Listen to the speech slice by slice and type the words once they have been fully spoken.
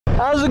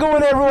How's it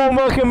going, everyone?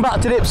 Welcome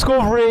back to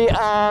Discovery,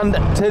 and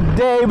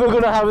today we're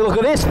going to have a look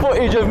at this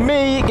footage of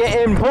me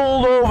getting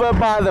pulled over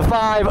by the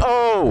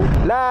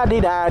 5-0. La di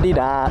da di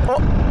da.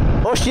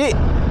 Oh shit,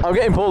 I'm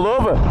getting pulled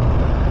over.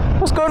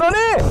 What's going on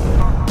here?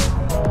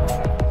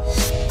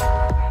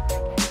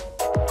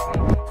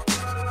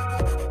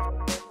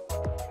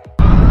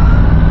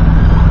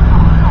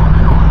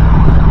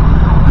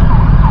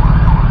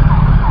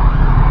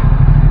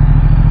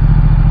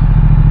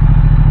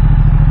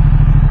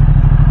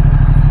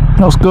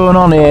 What's going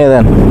on here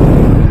then?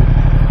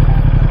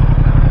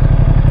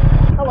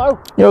 Hello.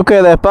 You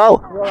okay there,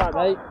 pal? You alright,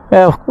 mate?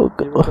 Yeah.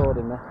 You're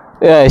recording me?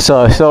 Yeah,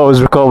 so I was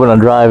recording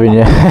and driving,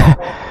 yeah.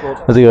 Good.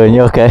 How's it going?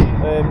 You okay?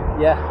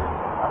 Yeah.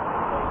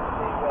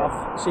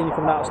 I've seen you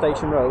coming out of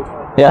Station Road.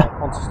 Yeah.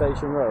 Onto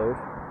Station Road.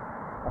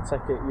 I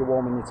take it you're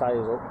warming your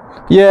tyres up.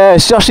 Yeah,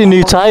 it's actually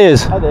new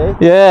tyres. Are they?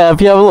 Yeah,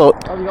 have you have a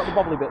look? Have you got the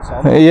bobbly bits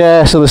on?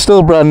 Yeah, so they're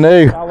still brand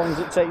new. How long does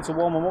it take to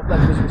warm them up then?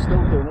 Because you're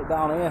still doing it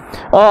down here.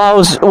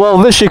 Well,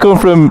 this should come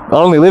from, I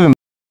only live in,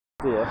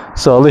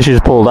 so this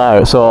is pulled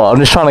out, so I'm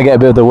just trying to get a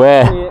bit of the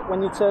way.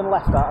 When you turn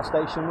left out of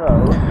Station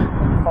Road, and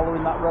you're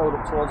following that road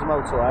up towards the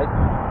motorway,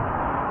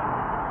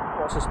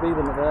 what's the speed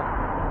limit there?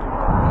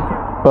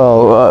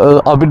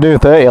 Well, I've been doing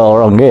 30 all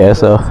wrong here,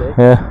 so,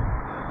 yeah.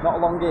 Not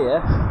along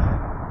here,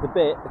 the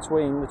bit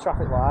between the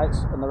traffic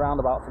lights and the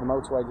roundabout for the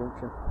motorway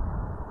junction.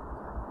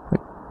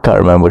 Can't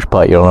remember which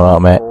part you're on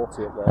about, mate.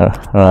 40 up there.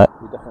 Right.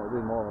 You definitely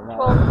do more than that.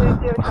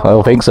 I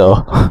don't think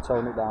so.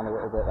 Tone it down a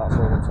little bit, that's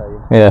all I'm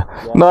saying. Yeah.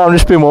 No, I'm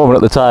just been warming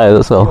up the tyre,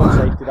 that's all.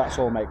 Safety, that's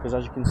all, mate, because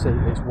as you can see,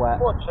 it's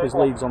wet, there's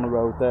leaves on the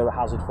road, they're a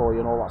hazard for you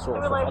and all that sort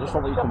of stuff. I just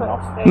don't want you coming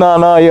off.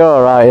 No, you're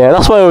alright, yeah.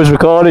 That's why I was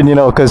recording, you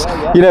know, because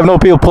you never know,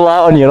 people pull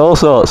out on you and all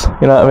sorts,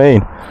 you know what I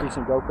mean?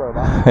 Decent GoPro,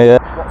 man. Yeah.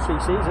 What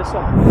CC is this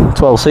one?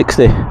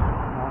 1260.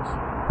 Nice.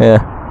 Yeah.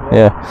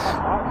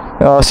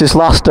 Oh, it's this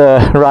last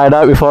ride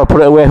out before I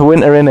put it away for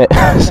winter, innit?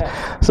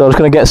 So I was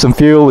going to get some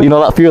fuel, you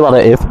know, that fuel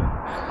additive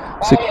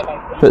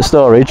for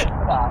storage.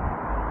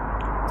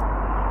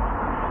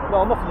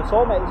 No, nothing at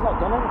all, mate. He's not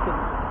done anything.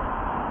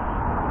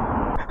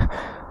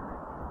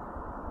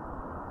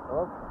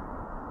 Hello?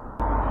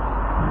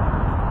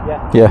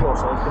 Yeah.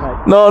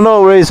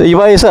 No worries. Are you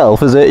by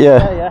yourself, is it?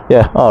 Yeah.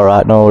 Yeah,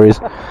 alright, no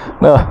worries.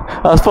 No,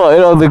 I thought, you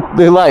know,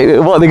 they like,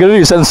 what they're going to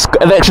do, send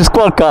an extra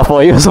squad car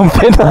for you or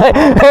something, like.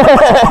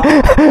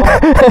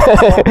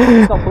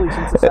 It's not police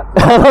intercept.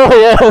 Oh,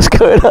 yeah, that's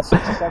good.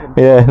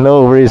 Yeah,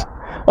 no worries.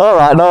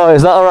 Alright, no,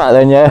 is that alright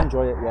then, yeah?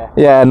 Enjoy it, yeah.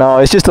 Yeah, no,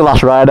 it's just the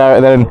last ride out,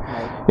 and then,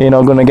 you know,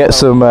 I'm going to get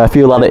some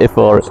fuel additive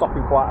for it.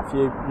 Stopping quite a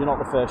few. You're not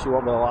the first, you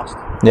won't be the last.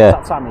 Yeah.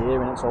 It's that time of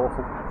year and it's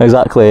awful.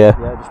 Exactly, yeah.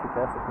 Yeah, just be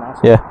careful, it's nice.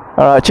 Yeah.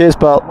 Alright, cheers,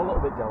 pal. I'm a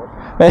little bit jealous.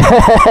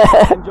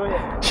 Enjoy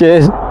it.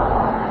 Cheers.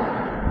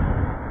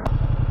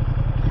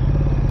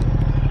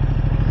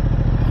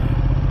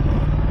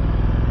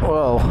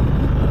 Well,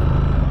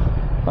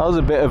 that was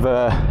a bit of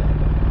a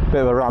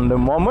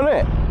random one, wasn't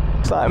it?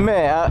 It's like,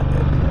 mate,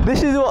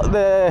 this is what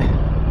I've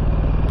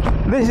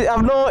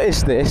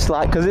noticed this,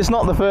 like, because it's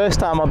not the first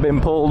time I've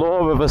been pulled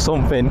over for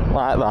something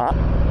like that,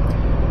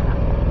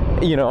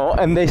 you know,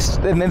 and they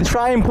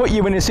try and put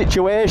you in a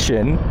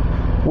situation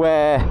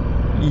where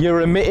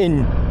you're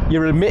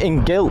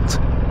admitting guilt.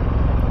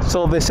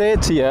 So they say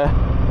to you,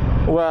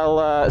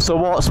 well, so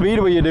what speed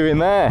were you doing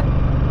there?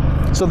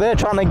 So they're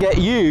trying to get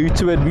you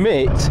to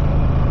admit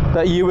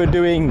that you were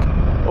doing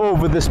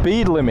over the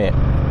speed limit,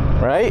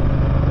 right?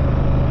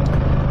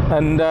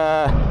 And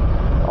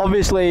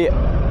obviously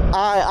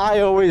I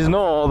always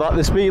know that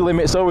the speed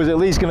limit's always at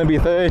least going to be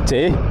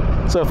 30.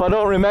 So if I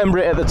don't remember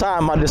it at the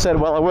time, I just said,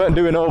 well, I weren't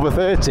doing over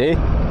 30.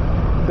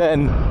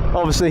 Then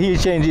obviously he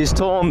changed his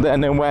tone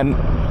then and went,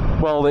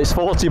 well, it's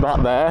 40 back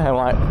there. I'm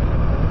like,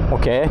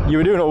 okay, you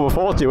were doing over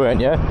 40,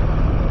 weren't you?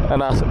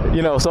 And I,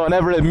 you know, so I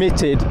never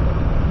admitted,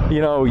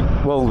 you know,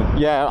 well,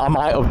 yeah, I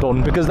might have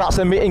done, because that's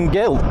admitting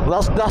guilt.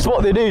 That's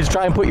what they do, is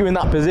try and put you in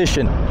that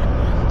position.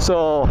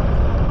 So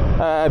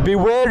be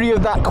wary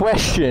of that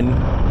question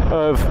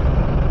of,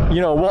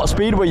 you know, what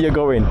speed were you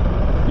going?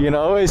 You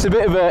know, it's a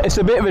bit of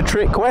a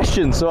trick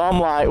question. So I'm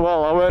like,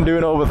 well, I weren't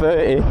doing over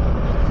 30.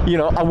 You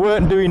know, I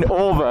weren't doing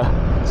over.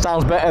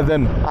 Sounds better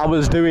than I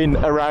was doing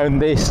around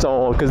this,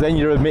 or because then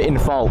you're admitting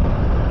fault.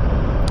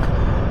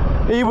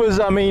 He was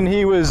I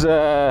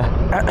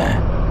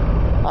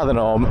don't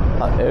know,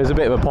 it was a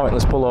bit of a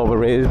pointless pullover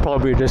really. He was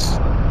probably just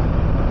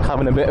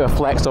having a bit of a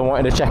flex on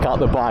wanting to check out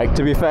the bike.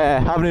 To be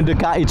fair, having a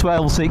Ducati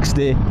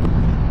 1260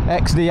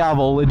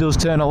 XDiavel, it does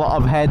turn a lot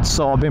of heads,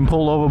 so I've been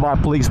pulled over by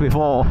police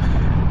before.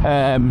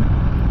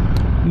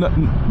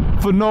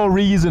 For no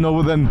reason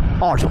other than,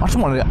 oh, I just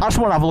want to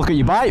have a look at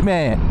your bike,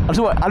 mate. I just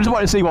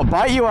want to see what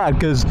bike you had,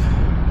 because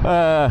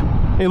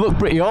it looked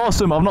pretty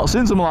awesome. I've not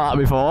seen something like that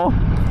before.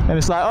 And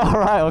it's like, all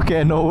right,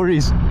 okay, no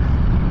worries,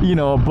 you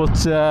know.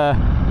 But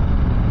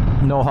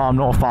no harm,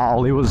 no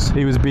foul. He was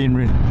being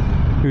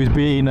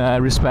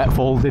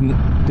respectful.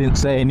 Didn't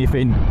say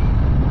anything.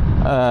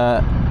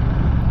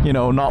 You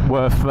know, not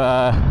worth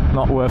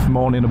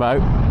moaning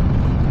about.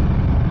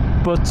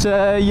 But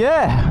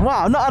yeah,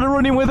 wow, I've not had a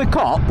run-in with a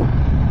cop.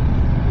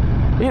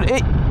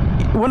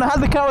 When I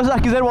had the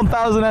Kawasaki Z1000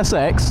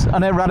 SX, I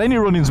never had any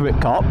runnings with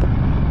cop,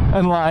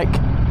 and like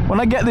when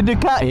I get the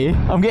Ducati,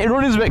 I'm getting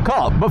runnings with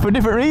cop, but for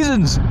different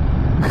reasons.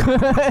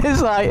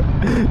 it's like,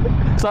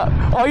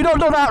 oh, you don't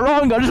do that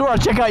wrong. I just want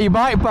to check out your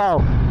bike, pal.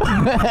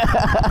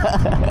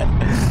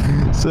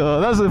 So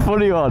that's a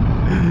funny one.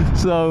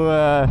 So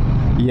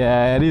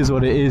yeah, it is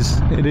what it is.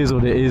 It is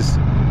what it is.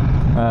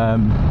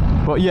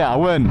 But yeah,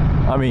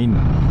 I mean,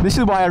 this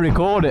is why I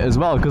record it as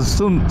well, because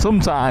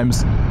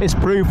sometimes it's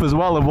proof as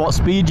well of what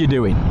speed you're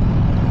doing.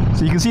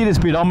 So you can see the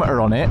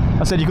speedometer on it.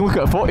 I said you can look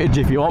at footage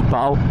if you want,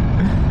 pal.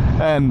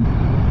 And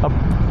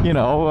you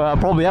know, I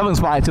probably haven't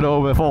spiked it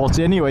over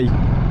 40 anyway,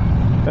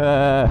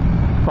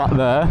 back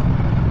there.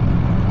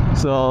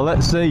 So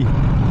let's see.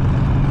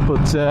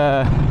 But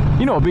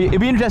you know, it'd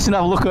be interesting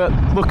to have a look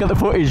at the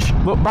footage,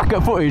 look back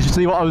at footage, to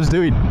see what I was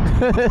doing.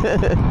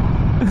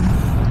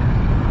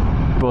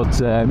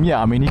 But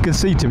yeah, I mean, you can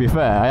see, to be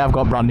fair, I have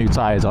got brand new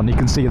tyres on. You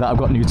can see that I've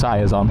got new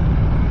tyres on,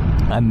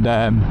 and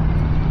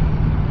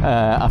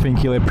I think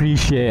he'll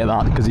appreciate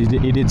that, because he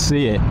did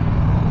see it,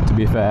 to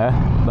be fair,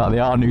 that they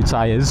are new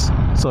tyres.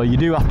 So you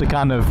do have to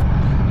kind of,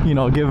 you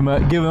know, give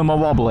them a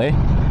wobbly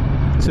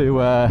to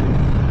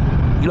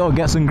you know,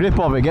 get some grip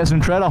off it, get some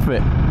tread off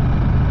it.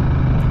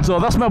 So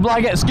that's my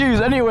blag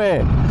excuse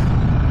anyway.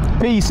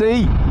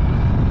 PC.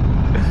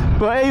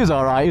 But he was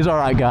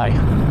alright guy.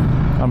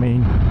 I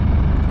mean,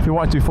 if you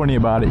want to be funny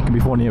about it, you can be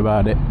funny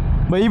about it.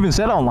 But he even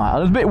said on that,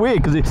 it was a bit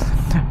weird, because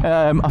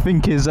I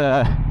think his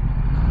someone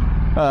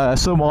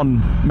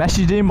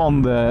messaged him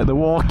on the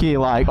walkie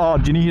like, oh,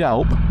 do you need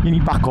help? You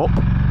need backup?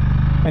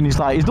 And he's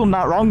like, he's done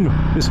that wrong.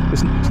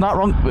 It's not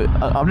wrong.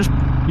 I'm just,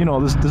 you know,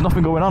 there's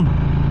nothing going on.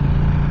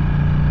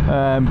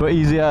 But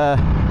he's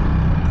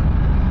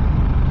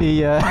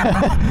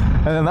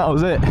and then that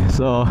was it.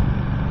 So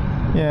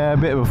yeah, a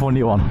bit of a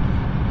funny one.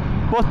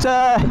 But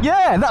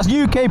yeah, that's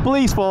UK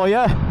police for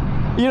you.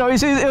 You know,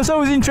 it's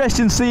always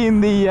interesting seeing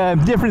the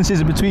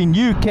differences between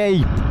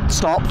UK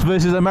stops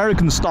versus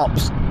American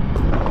stops.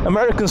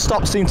 American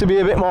stops seem to be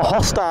a bit more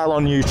hostile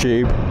on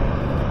YouTube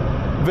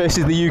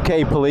versus the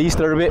UK police.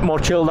 They're a bit more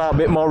chilled out, a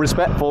bit more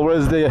respectful,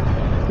 whereas the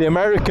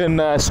American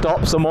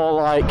stops are more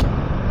like,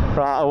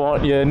 right, I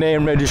want your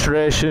name,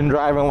 registration,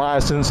 driving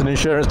license and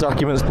insurance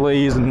documents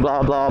please, and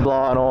blah blah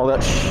blah and all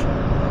that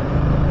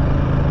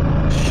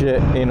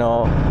shit, you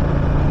know.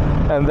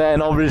 And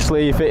then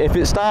obviously if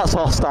it starts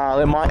hostile,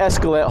 it might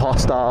escalate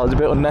hostile. It's a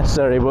bit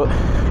unnecessary, but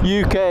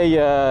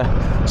UK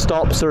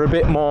stops are a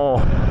bit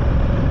more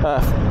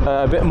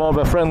of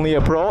a friendly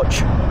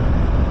approach.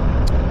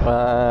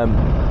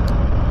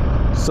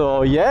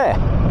 So yeah,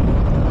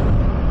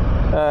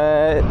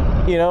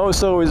 you know,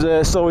 it's always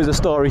a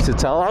story to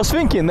tell. I was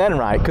thinking then,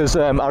 right, because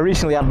I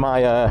recently had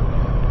my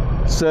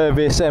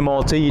service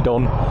MOT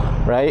done,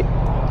 right,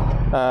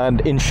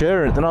 and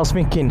insurance, and I was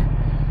thinking,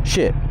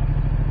 shit,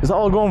 is that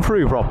all going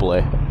through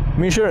properly?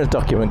 My insurance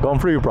document gone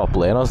through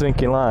properly? And I was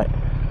thinking, like,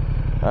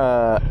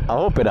 I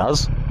hope it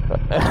has,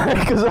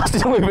 because that's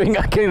the only thing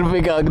I can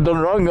think I've done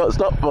wrong, got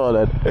stopped for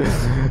then.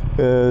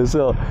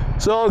 So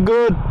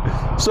good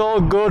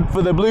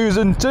for the blues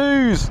and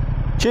twos.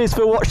 Cheers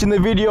for watching the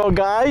video,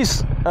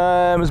 guys.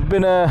 It's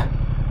been a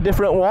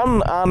different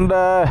one, and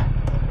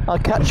I'll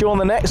catch you on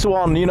the next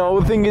one. You know,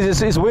 the thing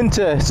is, it's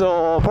winter,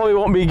 so I probably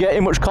won't be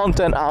getting much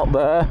content out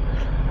there.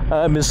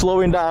 Been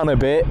slowing down a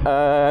bit,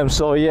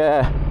 so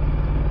yeah,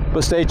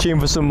 but stay tuned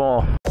for some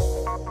more.